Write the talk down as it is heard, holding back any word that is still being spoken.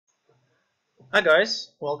Hi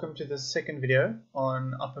guys, welcome to the second video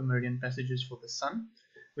on upper meridian passages for the Sun.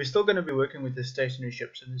 We're still going to be working with the stationary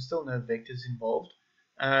ship, so there's still no vectors involved.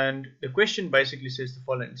 And the question basically says the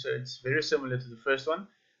following, so it's very similar to the first one.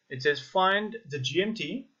 It says find the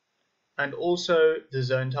GMT and also the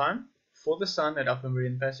zone time for the Sun at upper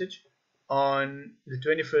meridian passage on the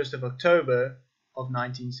 21st of October of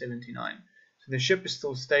 1979. So the ship is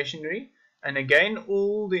still stationary, and again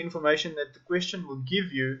all the information that the question will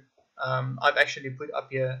give you I've actually put up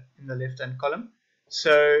here in the left hand column.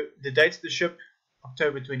 So the date of the ship,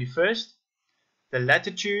 October 21st. The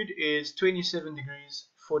latitude is 27 degrees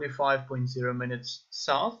 45.0 minutes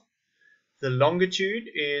south. The longitude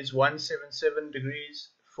is 177 degrees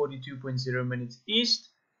 42.0 minutes east.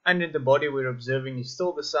 And then the body we're observing is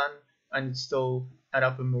still the Sun, and it's still at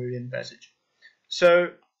upper meridian passage. So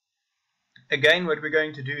again, what we're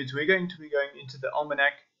going to do is we're going to be going into the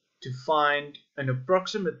almanac to find an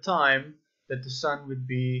approximate time that the Sun would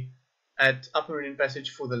be at upper meridian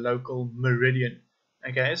passage for the local meridian.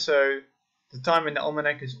 Okay, so the time in the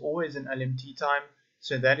almanac is always an LMT time,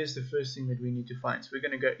 so that is the first thing that we need to find. So we're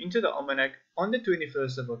going to go into the almanac on the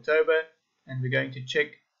 21st of October, and we're going to check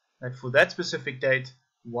that for that specific date,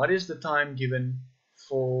 what is the time given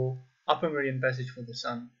for upper meridian passage for the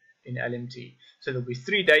Sun in LMT. So there'll be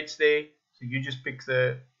 3 dates there, so you just pick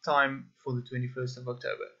the time for the 21st of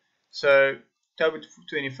October. So October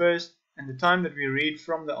 21st, and the time that we read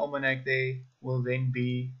from the almanac there will then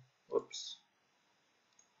be, whoops,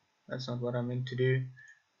 that's not what I meant to do,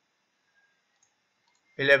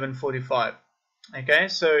 11:45. Okay,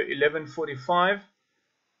 so 11:45.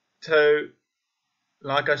 So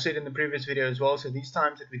like I said in the previous video as well, so these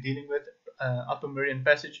times that we're dealing with upper meridian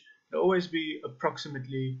passage, they'll always be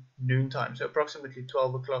approximately noontime, so approximately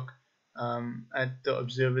 12 o'clock at the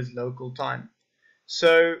observer's local time.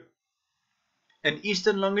 So an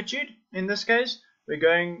eastern longitude, in this case, we're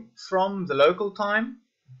going from the local time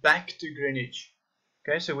back to Greenwich.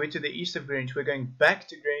 Okay, so we're to the east of Greenwich, we're going back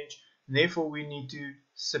to Greenwich, and therefore we need to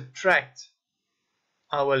subtract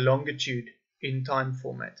our longitude in time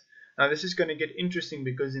format. Now this is going to get interesting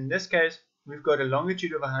because in this case we've got a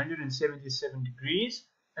longitude of 177 degrees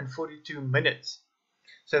and 42 minutes.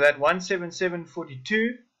 So that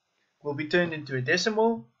 177.42 will be turned into a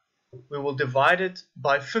decimal. We will divide it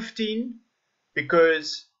by 15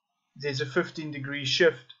 because there's a 15-degree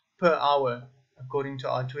shift per hour according to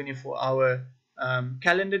our 24-hour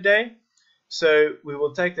calendar day. So we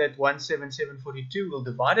will take that 177.42, we'll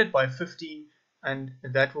divide it by 15, and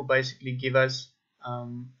that will basically give us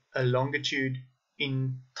a longitude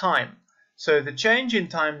in time. So the change in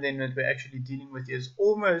time then that we're actually dealing with is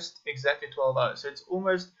almost exactly 12 hours. So it's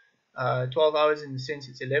almost 12 hours in the sense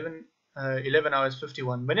it's 11 hours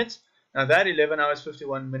 51 minutes. Now that 11 hours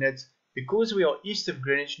 51 minutes, because we are east of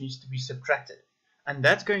Greenwich, needs to be subtracted, and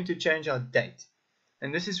that's going to change our date.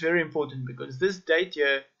 And this is very important because this date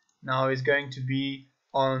here now is going to be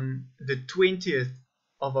on the 20th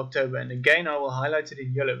of October, and again I will highlight it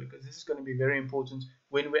in yellow because this is going to be very important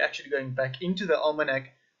when we're actually going back into the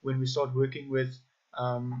almanac, when we start working with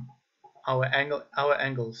our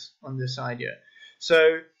angles on the side here.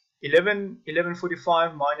 So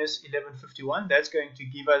 11:45 minus 11:51, that's going to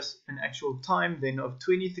give us an actual time then of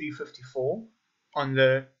 23:54 on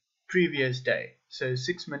the previous day. So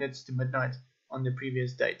 6 minutes to midnight on the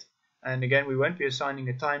previous date. And again, we won't be assigning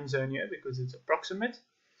a time zone here because it's approximate.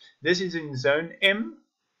 This is in zone M,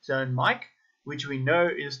 zone Mike, which we know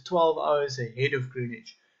is 12 hours ahead of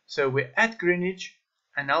Greenwich. So we're at Greenwich,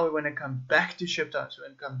 and now we want to come back to ship time. So we're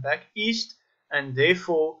going to come back east, and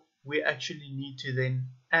therefore we actually need to then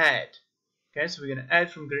add. Okay, so we're going to add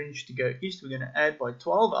from Greenwich to go east. We're going to add by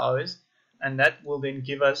 12 hours, and that will then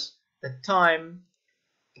give us a time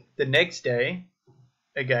the next day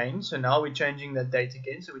again. So now we're changing that date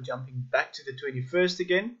again. So we're jumping back to the 21st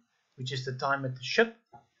again, which is the time at the ship.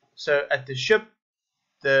 So at the ship,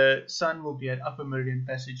 the Sun will be at upper meridian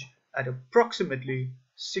passage at approximately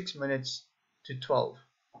 6 minutes to 12.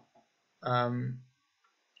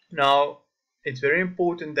 Now, it's very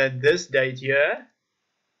important that this date here,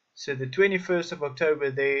 so the 21st of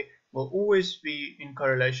October there, will always be in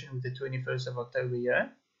correlation with the 21st of October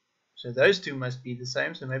here. So those two must be the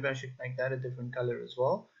same. So maybe I should make that a different color as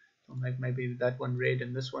well. I'll make maybe that one red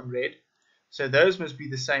and this one red. So those must be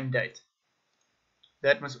the same date.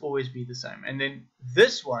 That must always be the same. And then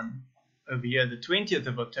this one over here, the 20th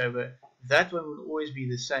of October, that one will always be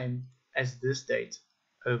the same as this date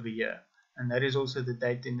over here. And that is also the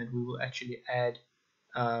date then that we will actually add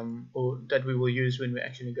or that we will use when we're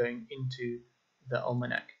actually going into the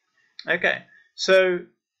almanac. Okay, so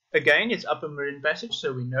again, it's upper meridian passage,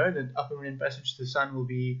 so we know that upper meridian passage the Sun will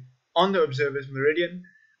be on the observer's meridian,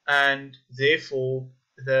 and therefore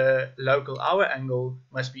the local hour angle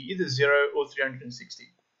must be either 0 or 360.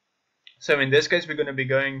 So in this case, we're going to be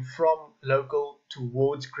going from local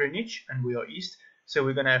towards Greenwich, and we are east, so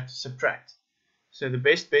we're going to have to subtract. So the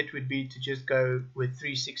best bet would be to just go with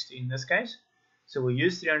 360 in this case. So we'll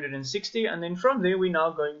use 360, and then from there we're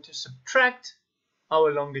now going to subtract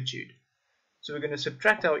our longitude. So we're going to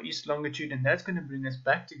subtract our east longitude, and that's going to bring us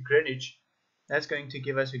back to Greenwich. That's going to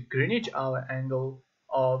give us a Greenwich hour angle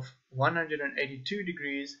of 182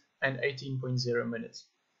 degrees and 18.0 minutes.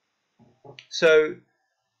 So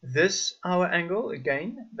this hour angle,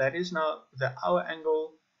 again, that is now the hour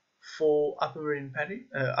angle for upper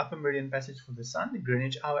meridian passage for the sun, the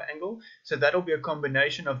Greenwich hour angle. So that will be a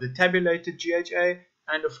combination of the tabulated GHA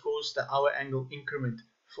and of course the hour angle increment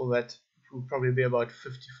for that. It will probably be about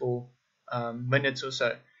 54 minutes or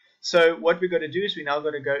so. So what we've got to do is we now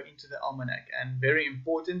got to go into the almanac, and very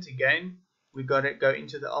important again, we got to go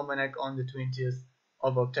into the almanac on the 20th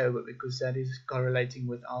of October because that is correlating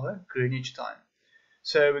with our Greenwich time.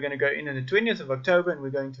 So we're going to go in on the 20th of October, and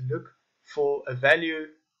we're going to look for a value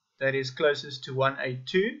that is closest to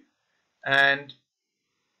 182 and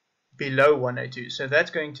below 182. So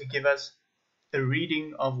that's going to give us a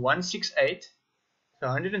reading of 168, so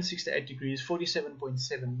 168 degrees,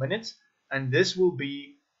 47.7 minutes, and this will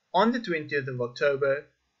be on the 20th of October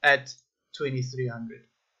at 2300.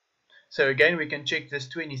 So again, we can check this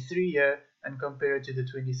 23 here and compare it to the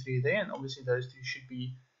 23 there, and obviously those two should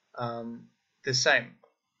be the same.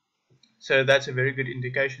 So that's a very good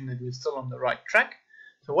indication that we're still on the right track.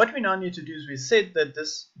 So what we now need to do is we said that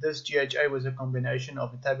this GHA was a combination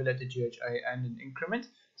of a tabulated GHA and an increment.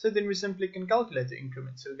 So then we simply can calculate the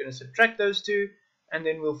increment. So we're going to subtract those two, and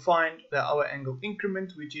then we'll find the hour angle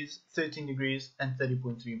increment, which is 13 degrees and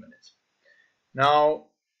 30.3 minutes. Now,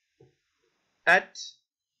 at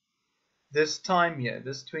this time here,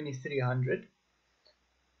 this 2300,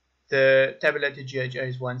 the tabulated GHA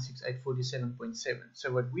is 16847.7.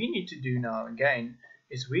 So what we need to do now again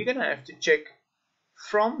is we're going to have to check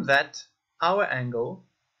from that hour angle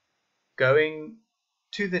going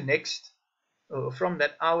to the next, or from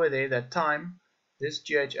that hour there, that time, this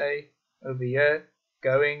GHA over here,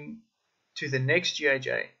 going to the next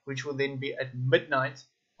GHA, which will then be at midnight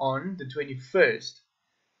on the 21st.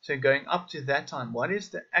 So going up to that time, what is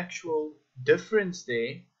the actual difference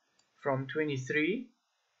there from 23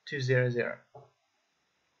 to 00?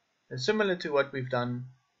 And similar to what we've done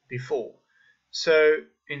before. So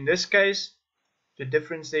in this case, the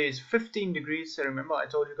difference there is 15 degrees. So remember, I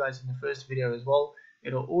told you guys in the first video as well,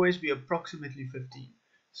 it'll always be approximately 15.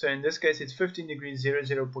 So in this case, it's 15 degrees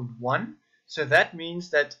 00.1. So that means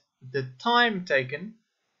that the time taken,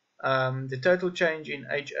 the total change in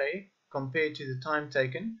HA compared to the time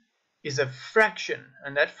taken, is a fraction,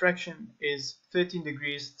 and that fraction is 13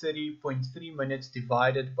 degrees 30.3 minutes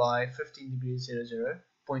divided by 15 degrees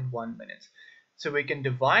 00.1 minutes. So we can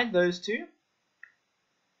divide those two,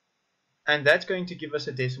 and that's going to give us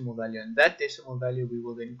a decimal value, and that decimal value we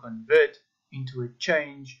will then convert into a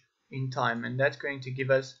change in time, and that's going to give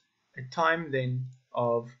us a time then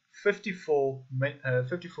of 54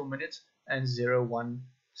 minutes and 01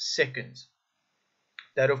 seconds.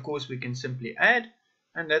 That of course we can simply add,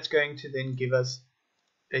 and that's going to then give us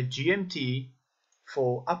a GMT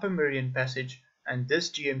for upper meridian passage, and this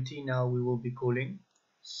GMT now we will be calling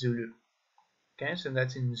Zulu. Okay, so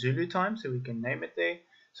that's in Zulu time, so we can name it there.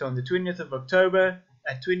 So on the 20th of October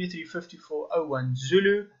at 23:54:01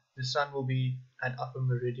 Zulu, the sun will be at upper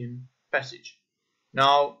meridian passage.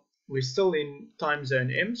 Now we're still in time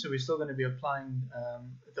zone M, so we're still going to be applying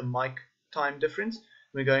the mic time difference.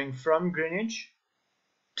 We're going from Greenwich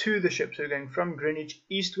to the ship, so we're going from Greenwich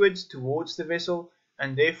eastwards towards the vessel,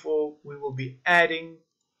 and therefore we will be adding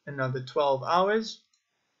another 12 hours,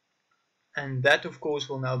 and that of course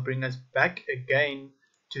will now bring us back again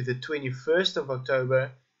to the 21st of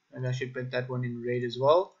October, and I should put that one in red as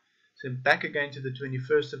well. So back again to the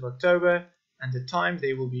 21st of October, and the time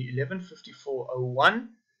there will be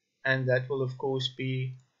 11:54:01, and that will of course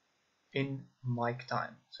be in mic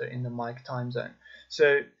time, so in the mic time zone.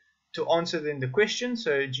 So to answer then the question,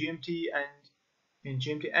 so GMT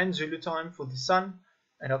and Zulu time for the sun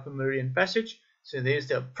and upper meridian passage. So there's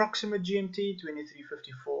the approximate GMT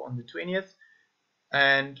 23:54 on the 20th,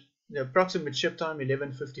 and the approximate ship time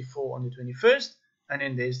 11:54 on the 21st, and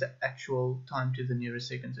then there's the actual time to the nearest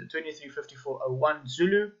second. So 23:54:01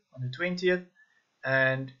 Zulu on the 20th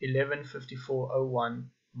and 11:54:01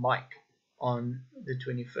 mic on the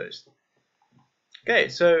 21st. Okay,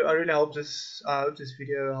 so I hope this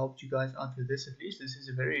video helped you guys out with this at least. This is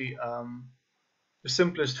a very the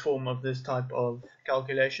simplest form of this type of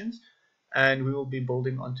calculations, and we will be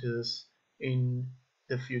building onto this in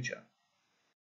the future.